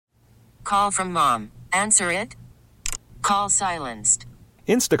Call from mom. Answer it. Call silenced.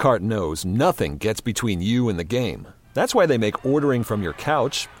 Instacart knows nothing gets between you and the game. That's why they make ordering from your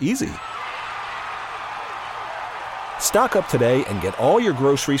couch easy. Stock up today and get all your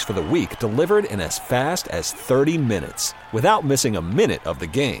groceries for the week delivered in as fast as 30 minutes without missing a minute of the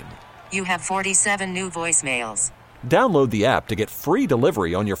game. You have 47 new voicemails. Download the app to get free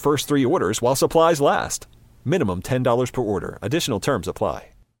delivery on your first 3 orders while supplies last. Minimum $10 per order. Additional terms apply.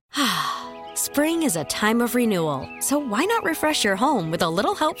 Spring is a time of renewal, so why not refresh your home with a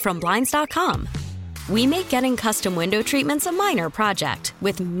little help from Blinds.com? We make getting custom window treatments a minor project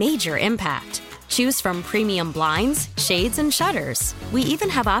with major impact. Choose from premium blinds, shades, and shutters. We even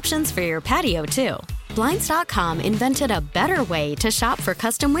have options for your patio, too. Blinds.com invented a better way to shop for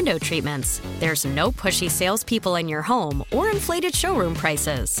custom window treatments. There's no pushy salespeople in your home or inflated showroom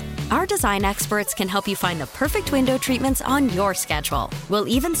prices. Our design experts can help you find the perfect window treatments on your schedule. We'll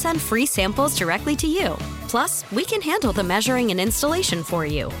even send free samples directly to you. Plus, we can handle the measuring and installation for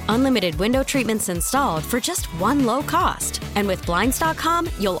you. Unlimited window treatments installed for just one low cost. And with Blinds.com,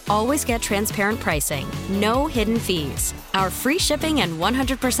 you'll always get transparent pricing. No hidden fees. Our free shipping and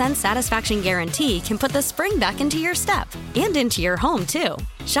 100% satisfaction guarantee can put the spring back into your step and into your home, too.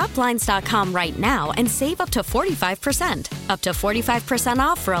 Shop Blinds.com right now and save up to 45%. Up to 45%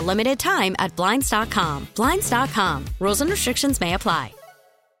 off for a limited time at Blinds.com. Blinds.com. Rules and restrictions may apply.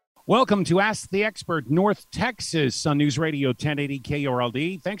 Welcome to Ask the Expert, North Texas on News Radio 1080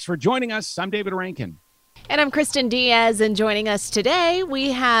 KRLD. Thanks for joining us. I'm David Rankin. And I'm Kristen Diaz, and joining us today,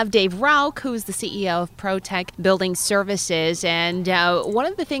 we have Dave Rauch, who's the CEO of ProTech Building Services. And one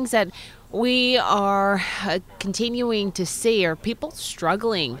of the things that we are continuing to see are people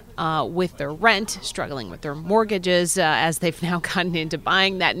struggling with their rent, struggling with their mortgages as they've now gotten into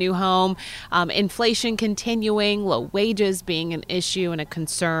buying that new home. Inflation continuing, low wages being an issue and a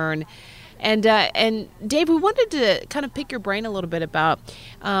concern. And Dave, we wanted to kind of pick your brain a little bit about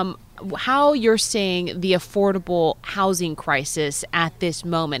how you're seeing the affordable housing crisis at this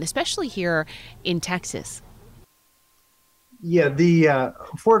moment, especially here in Texas. Yeah, the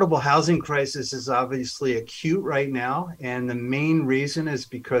affordable housing crisis is obviously acute right now. And the main reason is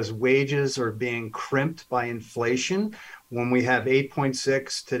because wages are being crimped by inflation. When we have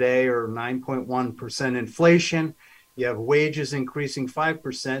 8.6 today or 9.1% inflation, you have wages increasing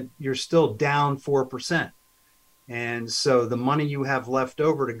 5%, you're still down 4%. And so the money you have left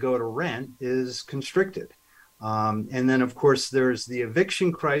over to go to rent is constricted. And then, of course, there's the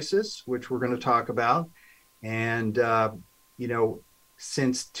eviction crisis, which we're going to talk about. And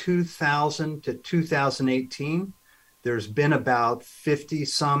since 2000 to 2018, there's been about 50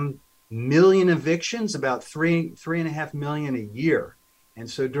 some million evictions, about 3.5 million a year. And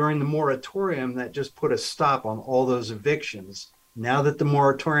so during the moratorium, that just put a stop on all those evictions. Now that the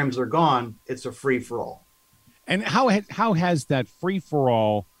moratoriums are gone, it's a free for all. And how has that free for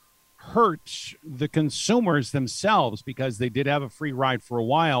all hurt the consumers themselves, because they did have a free ride for a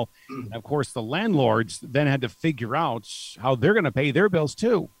while. And of course, the landlords then had to figure out how they're going to pay their bills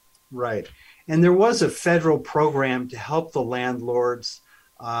too. Right. And there was a federal program to help the landlords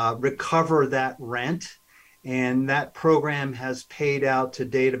recover that rent. And that program has paid out to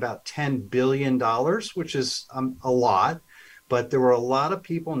date about $10 billion, which is a lot. But there were a lot of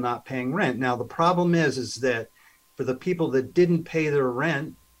people not paying rent. Now, the problem is that for the people that didn't pay their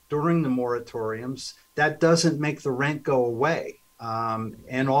rent during the moratoriums, that doesn't make the rent go away.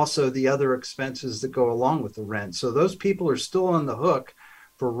 And also the other expenses that go along with the rent. So those people are still on the hook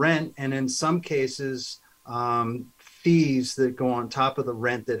for rent. And in some cases, fees that go on top of the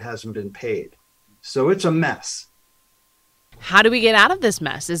rent that hasn't been paid. So it's a mess. How do we get out of this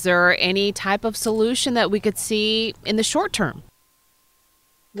mess? Is there any type of solution that we could see in the short term?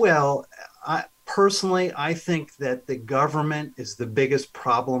 Well, personally, I think that the government is the biggest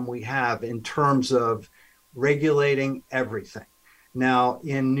problem we have in terms of regulating everything. Now,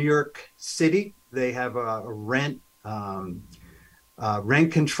 in New York City, they have a rent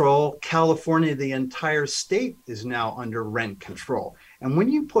control. California, the entire state is now under rent control. And when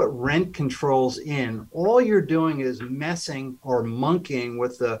you put rent controls in, all you're doing is messing or monkeying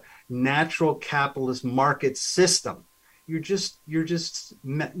with the natural capitalist market system. You're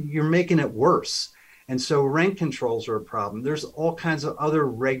making it worse. And so rent controls are a problem. There's all kinds of other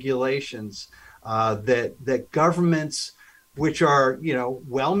regulations that governments, which are,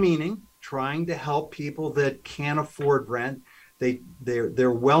 well-meaning, trying to help people that can't afford rent.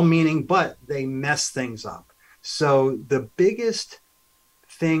 They're well-meaning, but they mess things up. So the biggest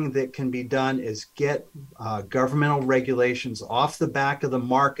thing that can be done is get governmental regulations off the back of the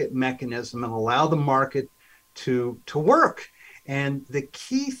market mechanism and allow the market to work. And the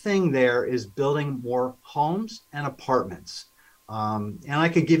key thing there is building more homes and apartments. And I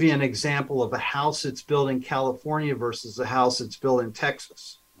could give you an example of a house that's built in California versus a house that's built in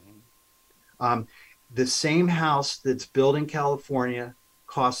Texas. The same house that's built in California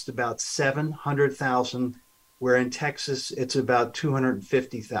costs about $700,000, where in Texas it's about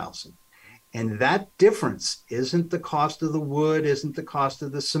 $250,000. And that difference isn't the cost of the wood, isn't the cost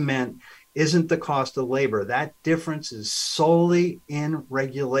of the cement, isn't the cost of labor. That difference is solely in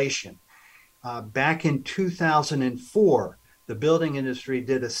regulation. Back in 2004, the building industry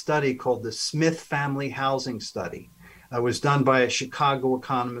did a study called the Smith Family Housing Study. It was done by a Chicago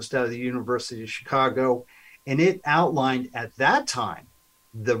economist out of the University of Chicago, and it outlined at that time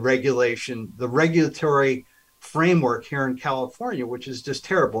the regulatory framework here in California, which is just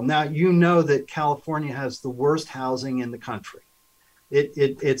terrible. Now, you know that California has the worst housing in the country.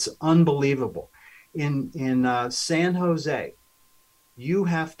 It's unbelievable. In San Jose, you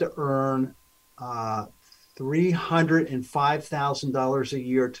have to earn $305,000 a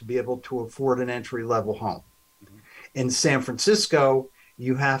year to be able to afford an entry-level home. In San Francisco,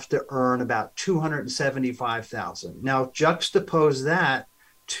 you have to earn about $275,000. Now, juxtapose that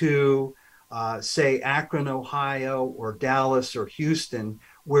to, say, Akron, Ohio, or Dallas, or Houston,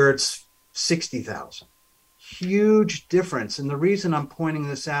 where it's $60,000. Huge difference. And the reason I'm pointing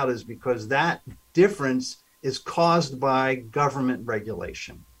this out is because that difference is caused by government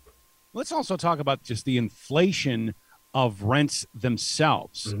regulation. Let's also talk about just the inflation of rents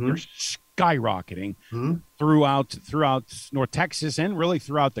themselves. Mm-hmm. They're skyrocketing throughout North Texas and really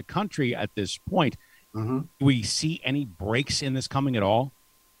throughout the country at this point. Do we see any breaks in this coming at all?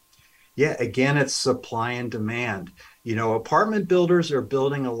 Yeah, again, it's supply and demand. You know, apartment builders are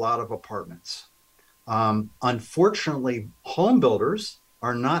building a lot of apartments. Unfortunately, home builders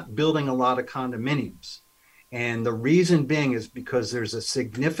are not building a lot of condominiums. And the reason being is because there's a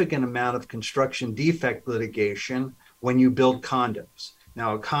significant amount of construction defect litigation when you build condos.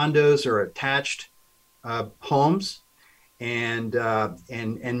 Now, condos are attached homes, and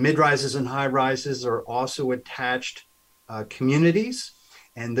mid-rises and high-rises are also attached communities,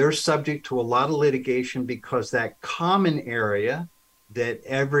 and they're subject to a lot of litigation because that common area that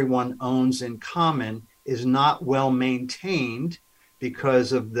everyone owns in common is not well maintained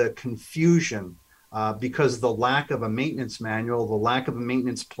because of the confusion, because of the lack of a maintenance manual, the lack of a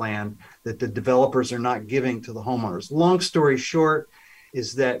maintenance plan that the developers are not giving to the homeowners. Long story short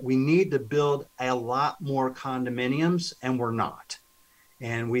is that we need to build a lot more condominiums, and we're not.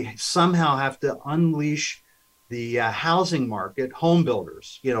 And we somehow have to unleash the housing market, home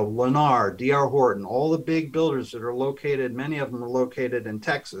builders, you know, Lennar, D.R. Horton, all the big builders that are located, many of them are located in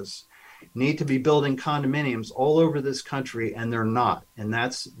Texas, need to be building condominiums all over this country, and they're not. And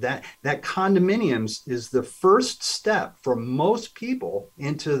that condominiums is the first step for most people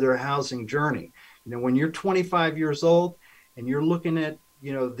into their housing journey. You know, when you're 25 years old and you're looking at,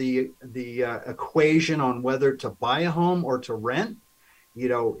 you know, the equation on whether to buy a home or to rent, you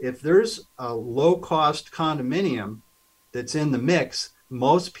know, if there's a low-cost condominium that's in the mix,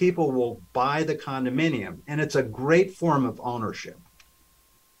 most people will buy the condominium, and it's a great form of ownership.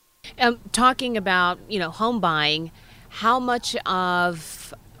 Talking about, you know, home buying, how much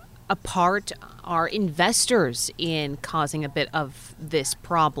of a part are investors in causing a bit of this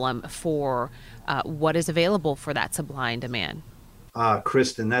problem for what is available for that supply and demand?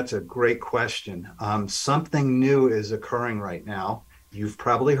 Kristen, that's a great question. Something new is occurring right now. You've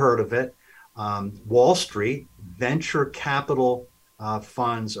probably heard of it. Wall Street, venture capital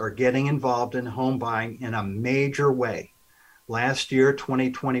funds are getting involved in home buying in a major way. Last year,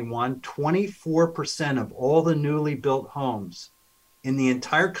 2021, 24% of all the newly built homes in the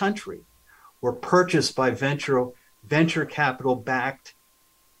entire country were purchased by venture capital backed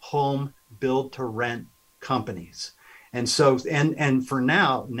home build to rent companies. And so, and for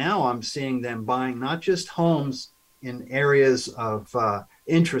now I'm seeing them buying not just homes in areas of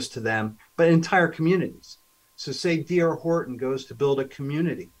interest to them, but entire communities. So say D.R. Horton goes to build a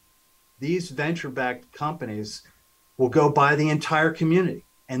community. These venture-backed companies will go buy the entire community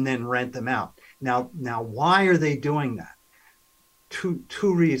and then rent them out. Now, why are they doing that? Two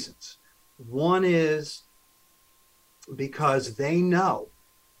reasons. One is because they know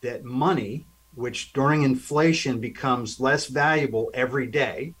that money, which during inflation becomes less valuable every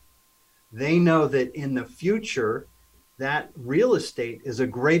day, they know that in the future, that real estate is a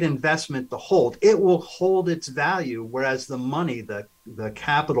great investment to hold. It will hold its value, whereas the money, the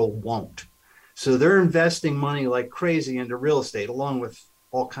capital won't. So they're investing money like crazy into real estate, along with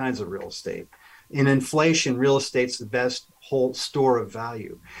all kinds of real estate. In inflation, real estate's the best whole store of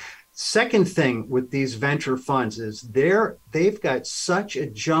value. Second thing with these venture funds is they've got such a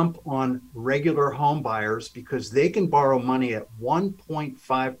jump on regular home buyers because they can borrow money at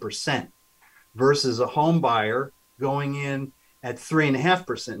 1.5% versus a home buyer going in at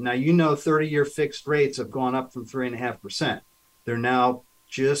 3.5%. Now, 30-year fixed rates have gone up from 3.5%. They're now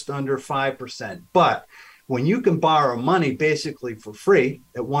just under 5%. But when you can borrow money basically for free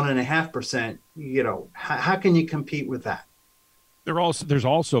at 1.5%, how can you compete with that? There's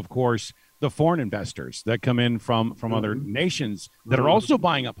also, of course, the foreign investors that come in from other nations that are also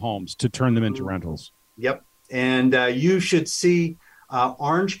buying up homes to turn them into rentals. Yep. And you should see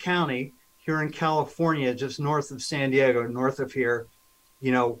Orange County here in California, just north of San Diego, north of here.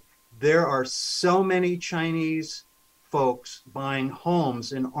 There are so many Chinese folks buying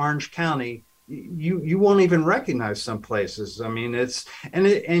homes in Orange County. You won't even recognize some places. I mean, it's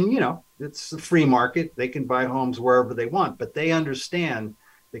a free market. They can buy homes wherever they want, but they understand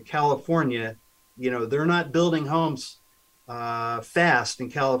that California, they're not building homes fast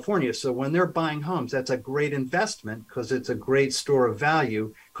in California. So when they're buying homes, that's a great investment because it's a great store of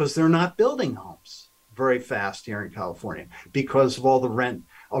value because they're not building homes very fast here in California because of all the rent,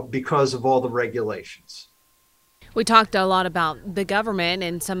 because of all the regulations. We talked a lot about the government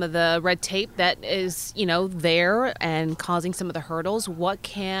and some of the red tape that is, there and causing some of the hurdles. What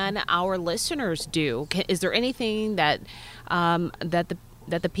can our listeners do? Is there anything that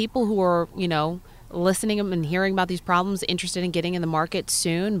the people who are, listening and hearing about these problems, interested in getting in the market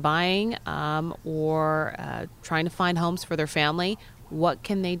soon, buying or trying to find homes for their family, what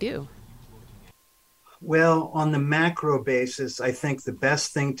can they do? Well, on the macro basis, I think the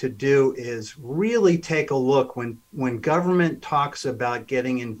best thing to do is really take a look when government talks about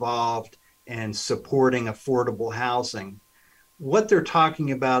getting involved and supporting affordable housing. What they're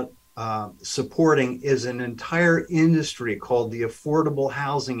talking about supporting is an entire industry called the affordable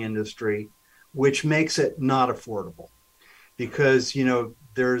housing industry, which makes it not affordable because,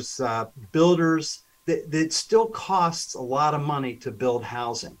 there's builders that still costs a lot of money to build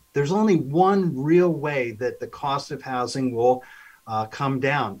housing. There's only one real way that the cost of housing will come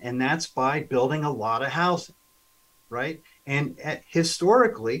down, and that's by building a lot of housing, right? And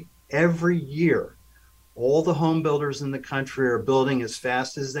historically, every year, all the home builders in the country are building as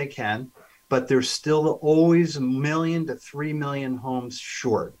fast as they can, but there's still always 1 million to 3 million homes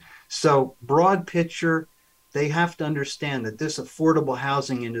short. So broad picture, they have to understand that this affordable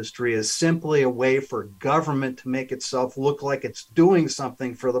housing industry is simply a way for government to make itself look like it's doing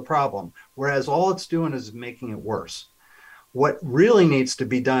something for the problem, whereas all it's doing is making it worse. What really needs to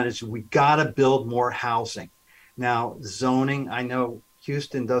be done is we got to build more housing. Now, zoning, I know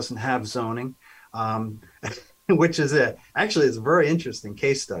Houston doesn't have zoning, which is actually it's a very interesting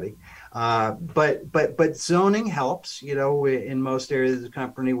case study. But zoning helps, in most areas of the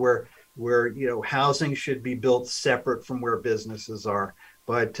country where housing should be built separate from where businesses are.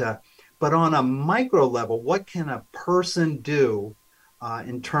 But on a micro level, what can a person do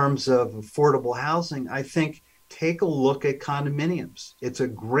in terms of affordable housing? I think take a look at condominiums. It's a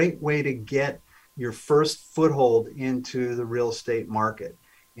great way to get your first foothold into the real estate market.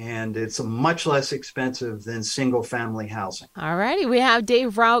 And it's much less expensive than single family housing. All righty. We have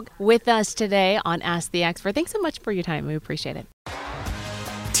Dave Rauch with us today on Ask the Expert. Thanks so much for your time. We appreciate it.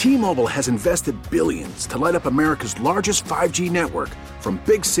 T-Mobile has invested billions to light up America's largest 5G network, from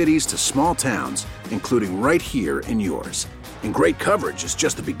big cities to small towns, including right here in yours. And great coverage is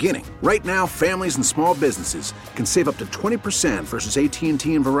just the beginning. Right now, families and small businesses can save up to 20% versus AT&T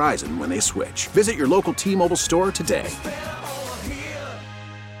and Verizon when they switch. Visit your local T-Mobile store today.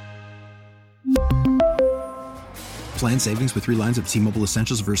 Plan savings with 3 lines of T-Mobile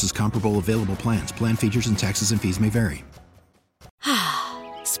Essentials versus comparable available plans. Plan features and taxes and fees may vary.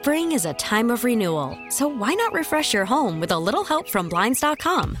 Spring is a time of renewal, so why not refresh your home with a little help from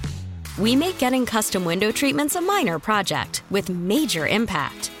Blinds.com? We make getting custom window treatments a minor project with major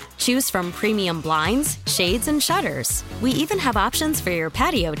impact. Choose from premium blinds, shades, and shutters. We even have options for your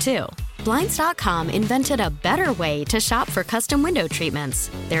patio, too. Blinds.com invented a better way to shop for custom window treatments.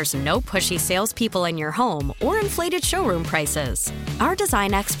 There's no pushy salespeople in your home or inflated showroom prices. Our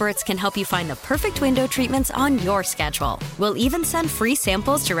design experts can help you find the perfect window treatments on your schedule. We'll even send free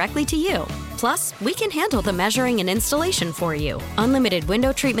samples directly to you. Plus, we can handle the measuring and installation for you. Unlimited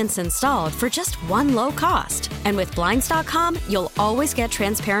window treatments installed for just one low cost. And with Blinds.com, you'll always get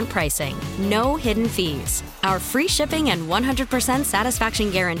transparent pricing. No hidden fees. Our free shipping and 100% satisfaction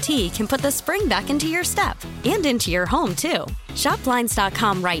guarantee can put the spring back into your step and into your home, too. Shop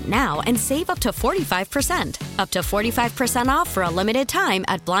Blinds.com right now and save up to 45%. Up to 45% off for a limited time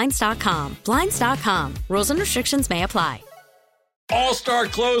at Blinds.com. Blinds.com. Rules and restrictions may apply. All-star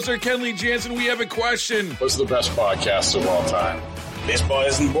closer Kenley Jansen, we have a question. What's the best podcast of all time? Baseball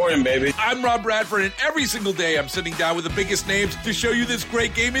isn't boring, baby. I'm Rob Bradford, and every single day I'm sitting down with the biggest names to show you this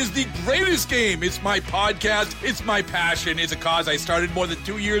great game is the greatest game. It's my podcast. It's my passion. It's a cause I started more than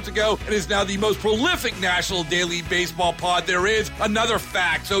 2 years ago and is now the most prolific national daily baseball pod there is. Another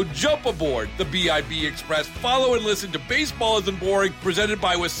fact. So jump aboard the BIB Express. Follow and listen to Baseball Isn't Boring, presented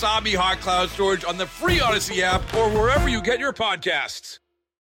by Wasabi Hot Cloud Storage on the free Odyssey app or wherever you get your podcasts.